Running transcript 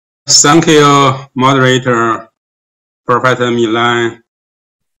Thank you, moderator, Professor Milan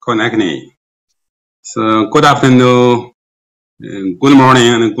Konechny. So, good afternoon, good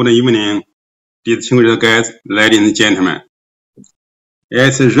morning, and good evening, distinguished guests, ladies and gentlemen.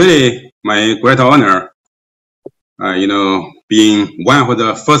 It's really my great honor, being one of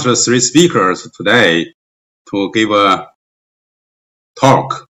the first three speakers today to give a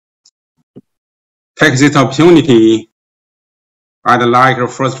talk. Take this opportunity, I'd like to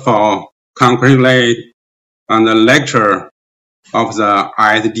first of all congratulate on the lecture of the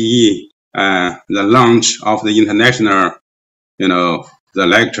ISDE, the launch of the international, the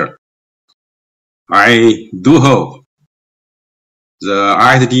lecture. I do hope the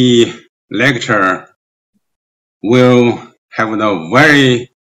ISDE lecture will have a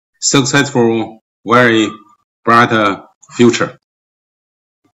very successful, very bright future.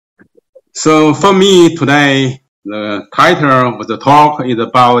 So for me today, the title of the talk is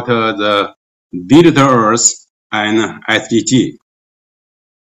about the digital Earth and SDG.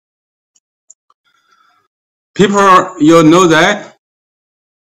 People, you know that,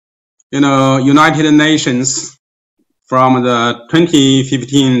 United Nations from the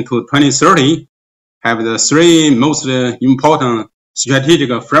 2015 to 2030 have the three most important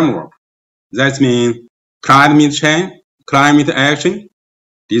strategic framework. That means climate change, climate action,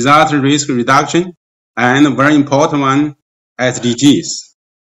 disaster risk reduction, and a very important one, SDGs.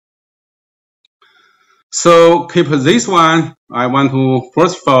 So keep this one, I want to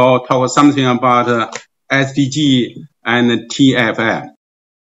first of all talk something about SDG and TFM,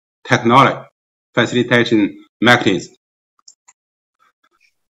 Technology Facilitation Mechanism.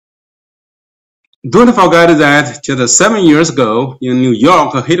 Don't forget that just 7 years ago in New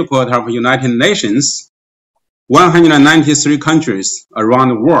York, headquarters of the United Nations, 193 countries around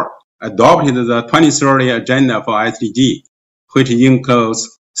the world adopted the 2030 agenda for SDG, which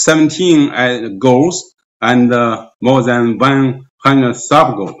includes 17 goals and more than 100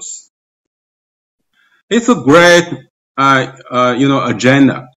 sub-goals. It's a great,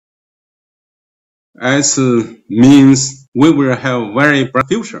 agenda. It means we will have a very bright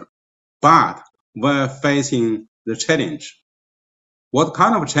future, but we're facing the challenge. What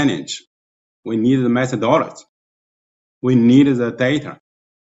kind of challenge? We need the methodology. We need the data.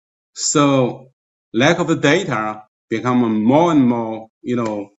 So lack of the data become more and more,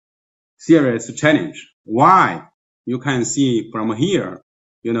 serious challenge. Why? You can see from here,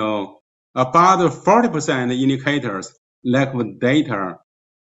 about 40% indicators lack of data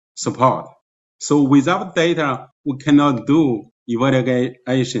support. So without data, we cannot do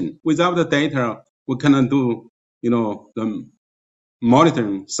evaluation. Without the data, we cannot do, the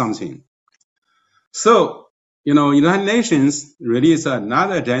monitoring something. So, United Nations released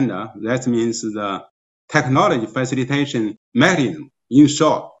another agenda. That means the technology facilitation mechanism. In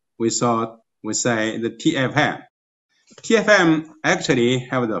short, we say the TFM. TFM actually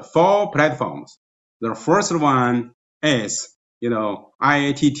have the 4 platforms. The first one is,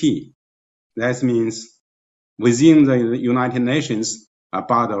 IATT. That means within the United Nations,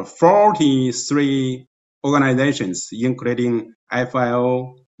 about 43 organizations, including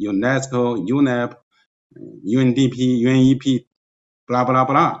FAO, UNESCO, UNEP, UNDP, UNEP, blah, blah,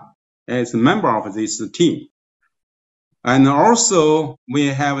 blah, as a member of this team. And also we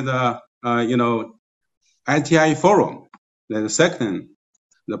have the, ITI Forum, the second,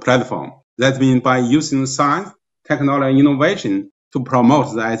 the platform. That means by using science, technology, innovation to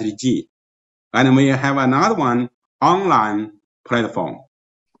promote the SDG. And we have another one, online platform.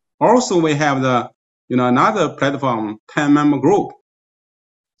 Also, we have the, another platform, 10-member group.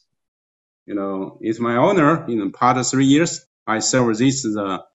 It's my honor in the past 3 years, I serve this,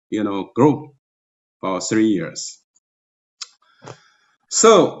 group for 3 years.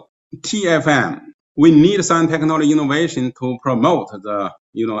 So TFM, we need some technology innovation to promote the,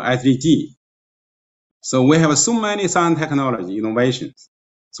 SDG. So we have so many science technology innovations.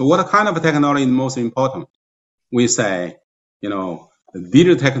 So what kind of technology is most important? We say, the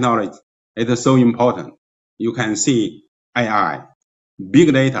digital technology is so important. You can see AI,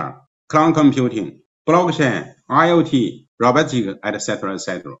 big data, cloud computing, blockchain, IoT, robotics, etc.,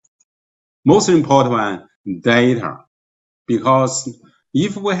 etc. Most important one, data. Because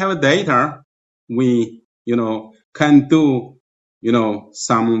if we have data, we, can do,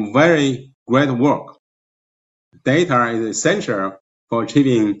 some very great work. Data is essential for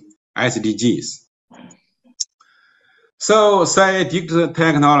achieving SDGs. So say digital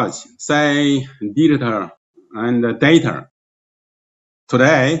technology, say digital and data.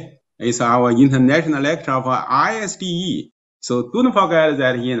 Today is our international lecture for ISDE. So don't forget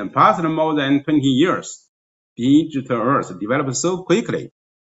that in the past more than 20 years, digital Earth developed so quickly.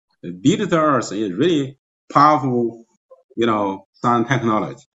 Digital Earth is really powerful, science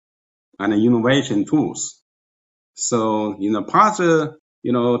technology and innovation tools. So in the past,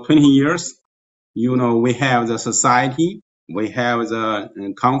 20 years, we have the society, we have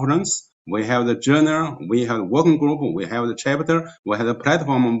the conference, we have the journal, we have the working group, we have the chapter, we have the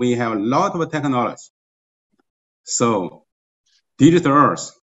platform, we have a lot of technology. So Digital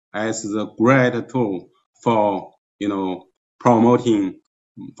Earth as the great tool for, promoting,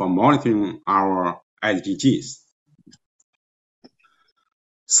 for monitoring our SDGs.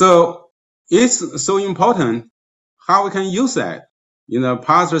 So it's so important how we can use that. In the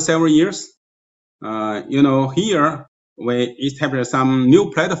past several years, here we established some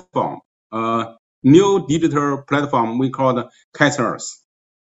new platform, new digital platform we call the CatEarth.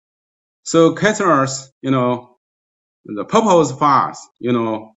 So CatEarth, the purpose for us,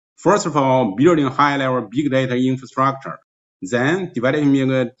 first of all, building high-level big data infrastructure, then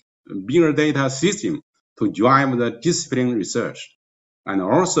developing a bigger data system to drive the discipline research, and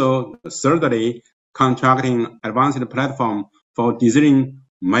also, thirdly, constructing advanced platform for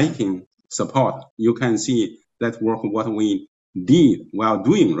decision-making support. You can see that work what we did while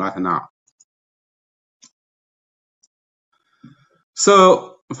doing right now.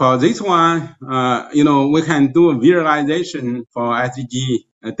 So for this one, we can do visualization for SDG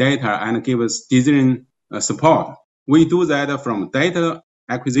data and give us decision support. We do that from data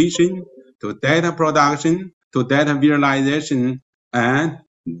acquisition to data production to data visualization and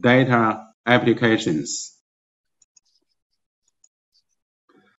data applications.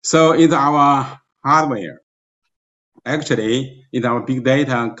 So it's our hardware. Actually, it's our big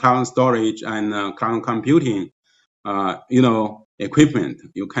data, cloud storage, and cloud computing, equipment.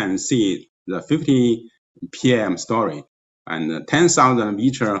 You can see the 50 PM storage and 10,000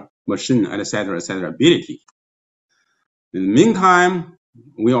 virtual machine, etc., ability. In the meantime,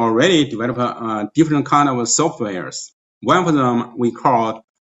 we already developed different kind of softwares. One of them we call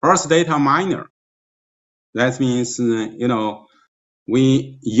Earth Data Miner. That means,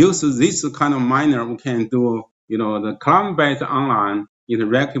 we use this kind of miner. We can do, the cloud-based online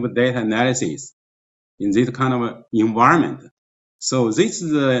interactive data analysis in this kind of environment. So this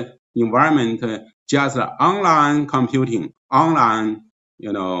is the environment, just online computing, online,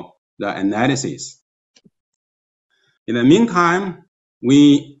 the analysis. In the meantime,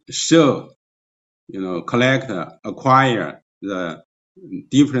 we should, collect, acquire the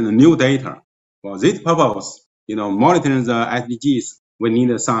different new data. For this purpose, monitoring the SDGs, we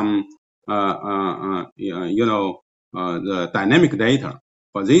need some, the dynamic data.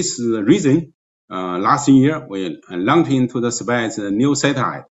 For this reason, last year, we launched into the space a new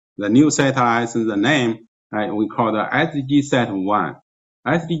satellite. The new satellite, the name we call the SDG Sat-1.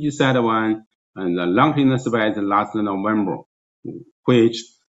 SDG Sat-1 and launched in the space last November, which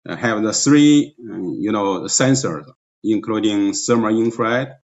have the three, sensors, including thermal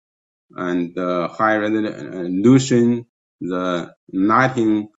infrared and high resolution, the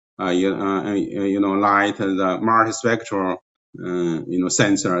lighting, light, the multispectral,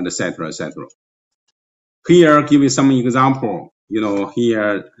 sensor, etc., Here, give you some example.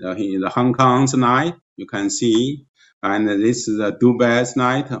 Here in the Hong Kong's night, you can see, and this is the Dubai's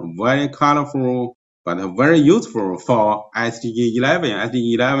night, very colorful, but very useful for SDG 11.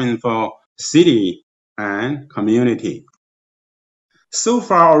 SDG 11 for city and community. So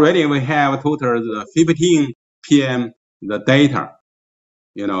far already, we have total 15 PM the data.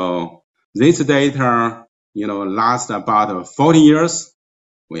 This data, lasts about 40 years.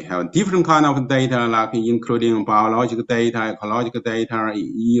 We have different kind of data, like including biological data, ecological data,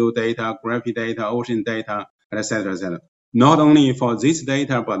 EU data, graphic data, ocean data, etc., Not only for this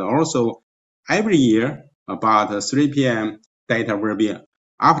data, but also every year, about 3 PM data will be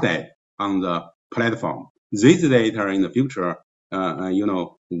updated on the platform. This data in the future,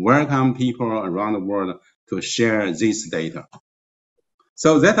 welcome people around the world to share this data.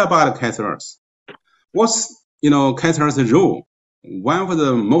 So that's about CatEarth. What's, CatEarth's role? One of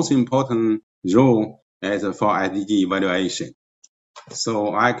the most important role is for SDG evaluation.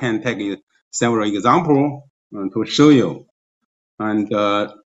 So I can take several examples to show you. And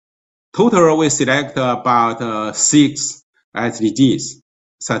total we select about 6 SDGs,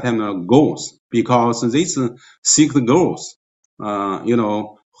 certain goals, because these 6 goals, have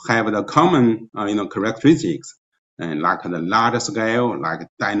the common, characteristics, and like the large scale, like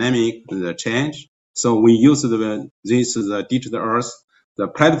dynamic, the change. So we use the Digital Earth, the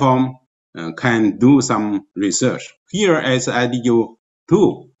platform can do some research. Here is SDG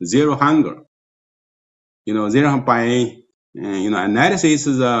 2, zero hunger. Zero by, analysis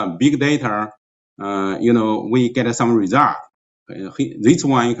the big data, we get some result. This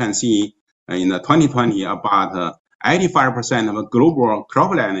one you can see in the 2020 about 85% of global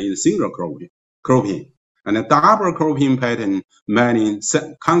cropland is single cropping, and a double cropping pattern mainly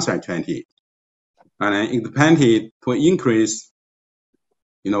concentrated, and expected to increase,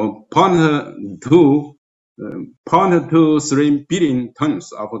 0.23 billion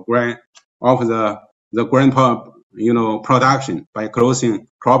tons of grain of the grain production by closing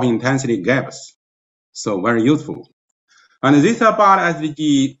crop intensity gaps. So very useful. And this is about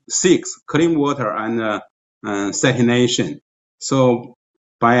SDG 6, clean water and sanitation. So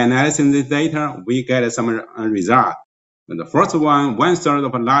by analyzing this data, we get some result. And the first one, 1/3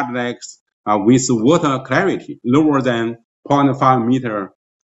 of large lakes with water clarity lower than 0.5 meter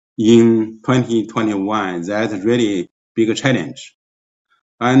in 2021. That's really big challenge.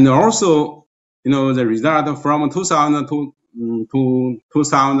 And also, the result from 2000 to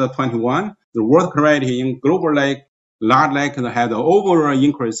 2021, the water clarity in global large lakes had an overall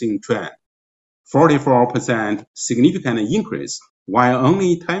increasing trend, 44% significant increase, while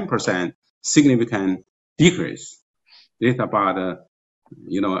only 10% significant decrease. This is about,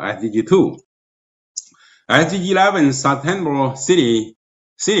 SDG 2. SDG 11, sustainable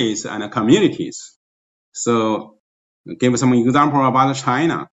cities and communities. So, give some example about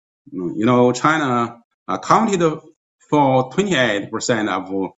China. China accounted for 28%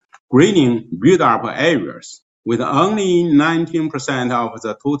 of greening built-up areas, with only 19% of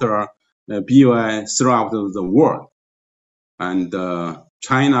the total BOI throughout the world. And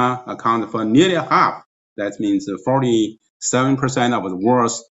China accounted for nearly half. That means 47% of the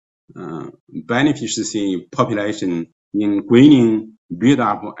world's beneficiary population in greening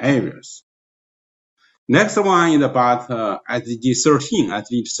built-up areas. Next one is about SDG 13.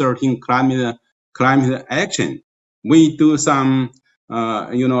 SDG 13 climate action. We do some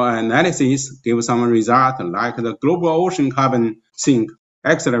analysis, give some result, like the global ocean carbon sink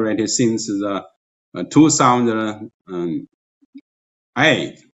accelerated since the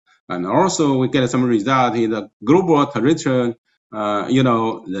 2008, and also we get some result in the global terrestrial,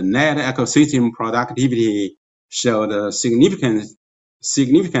 the net ecosystem productivity showed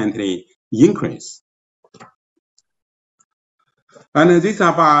significantly increase. And this is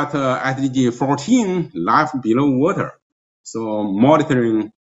about SDG 14, life below water. So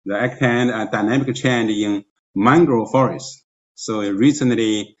monitoring the extent and dynamic change in mangrove forests. So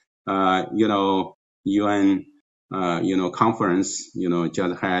recently, UN, conference,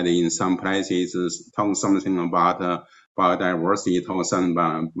 just had in some places talk something about biodiversity, talk something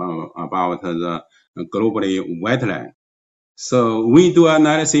about the globally wetland. So we do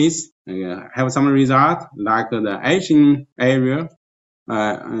analysis, have some result, like the Asian area,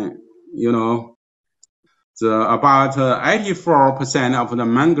 about 84% of the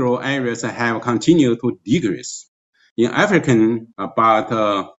mangrove areas have continued to decrease. In African, about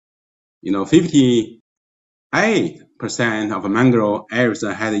 58% of mangrove areas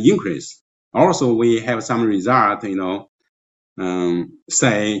had increased. Also, we have some result,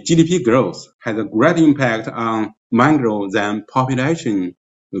 say GDP growth has a great impact on mangrove than population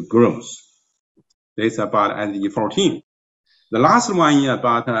growth. This is about SDG 14. The last one is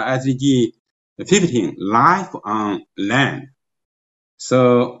about SDG 15, life on land.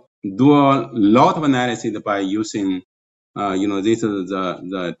 So do a lot of analysis by using, this is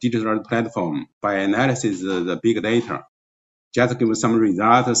the digital platform, by analysis the big data. Just give some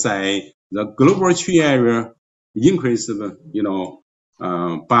results, say the global tree area increased,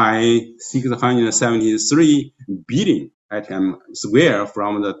 by 673 billion atom square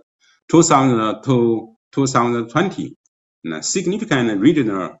from the 2000 to 2020. And significant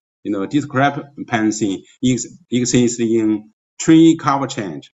regional, discrepancy exists in tree cover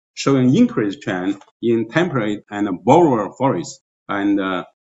change, showing increased trend in temperate and boreal forests and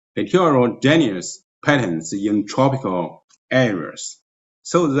heterogeneous patterns in tropical areas.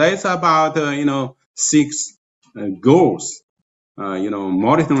 So that's about 6 goals.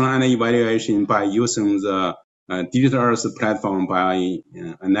 Monitoring and evaluation by using the digital Earth platform by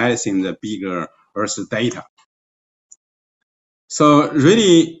analyzing the bigger Earth data. So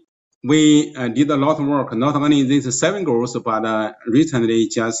really, we did a lot of work, not only these 7 goals, but recently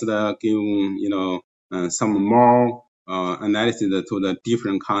just giving, some more analysis to the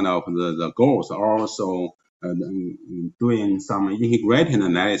different kind of the goals, also doing some integrated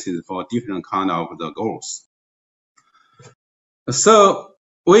analysis for different kind of the goals. So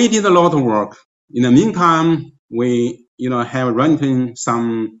we did a lot of work. In the meantime, we, have written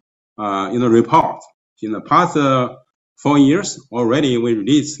some, reports. In the past 4 years already, we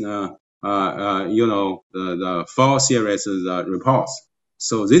released, the 4 series reports.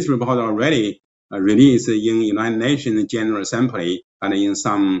 So this report already released in United Nations General Assembly and in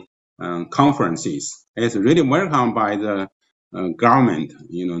some conferences. It's really welcomed by the government,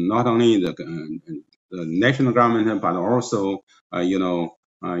 not only the national government, but also,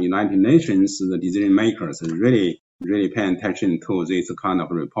 United Nations, the decision makers really paying attention to this kind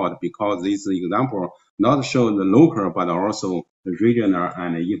of report, because this example not show the local, but also the regional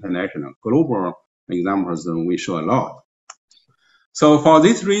and international. Global examples we show a lot. So for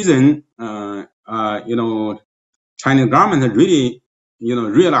this reason, Chinese government really,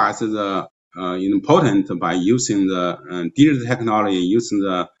 realized the important by using the digital technology, using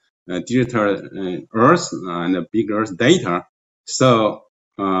the digital Earth and big Earth data. So,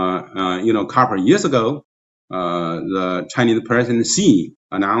 couple of years ago, the Chinese President Xi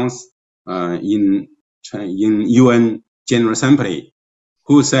announced in UN General Assembly,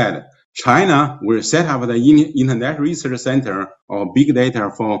 who said China will set up the International Research Center of Big Data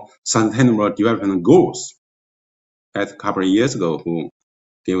for Sustainable Development Goals. That's a couple of years ago who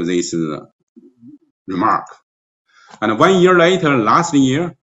gave this remark. And 1 year later, last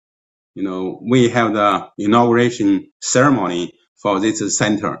year, we have the inauguration ceremony for this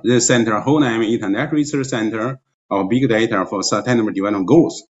center. This center, whole name International Research Center of Big Data for Sustainable Development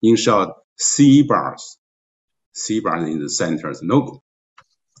Goals. In short, CBAS. CBAS is the center's logo.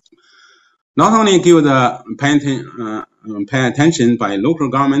 Not only give the pay attention by local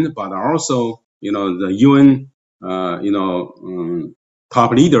government, but also, the UN,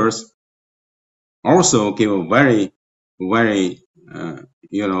 top leaders also give very, very,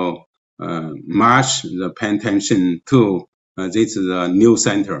 much the pay attention to this new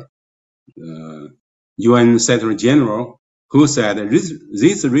center. UN Secretary General, who said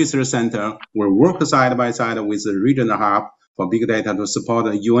this research center will work side by side with the regional hub for big data to support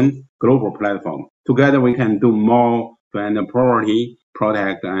the UN global platform. Together we can do more to end poverty,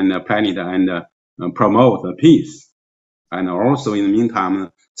 protect and planet and promote peace. And also in the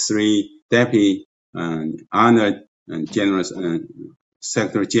meantime, 3 deputy under General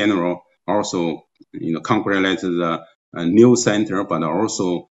Secretary General also congratulated the new center, but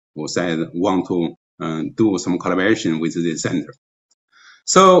also said want to do some collaboration with this center.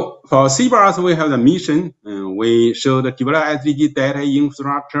 So for CBAS, we have the mission. We should develop SDG data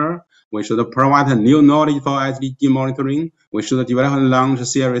infrastructure. We should provide new knowledge for SDG monitoring. We should develop and launch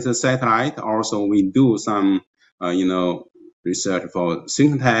series of satellite. Also, we do some, research for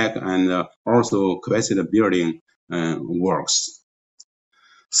think tank and also capacity building works.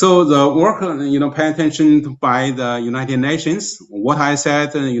 So the work, pay attention by the United Nations. What I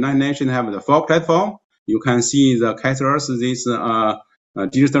said, the United Nations have the 4 platform. You can see the Earth, this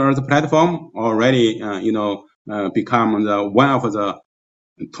digital Earth platform already, become one of the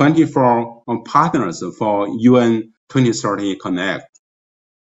 24 partners for UN 2030 Connect.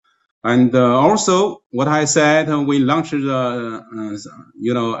 And also, what I said, we launched the,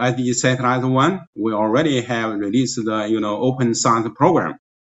 SDG Satellite 1. We already have released the, Open Science program.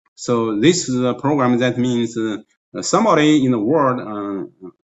 So this is a program that means somebody in the world,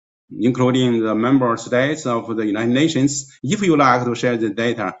 including the member states of the United Nations, if you like to share the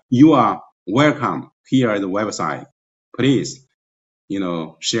data, you are welcome here at the website. Please,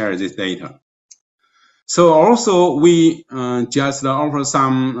 share this data. So also we just offer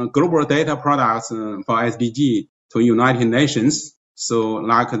some global data products for SDG to United Nations. So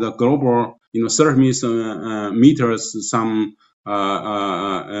like the global, surface meters, some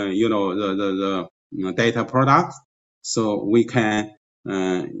the data products, so we can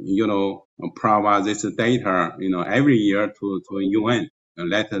provide this data every year to UN and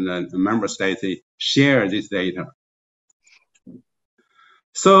let the member states share this data.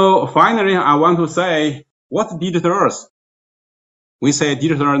 So finally, I want to say, what's digital Earth? We say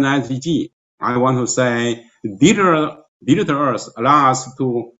digital Earth and SDG. I want to say digital Earth allows us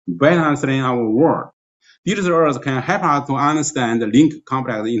to better understand our world. Digital Earth can help us to understand the link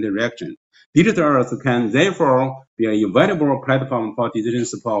complex interaction. Digital Earth can therefore be a valuable platform for decision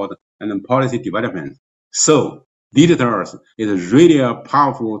support and policy development. So Digital Earth is really a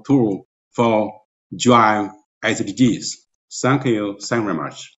powerful tool for drive SDGs. Thank you very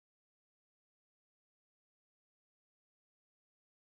much.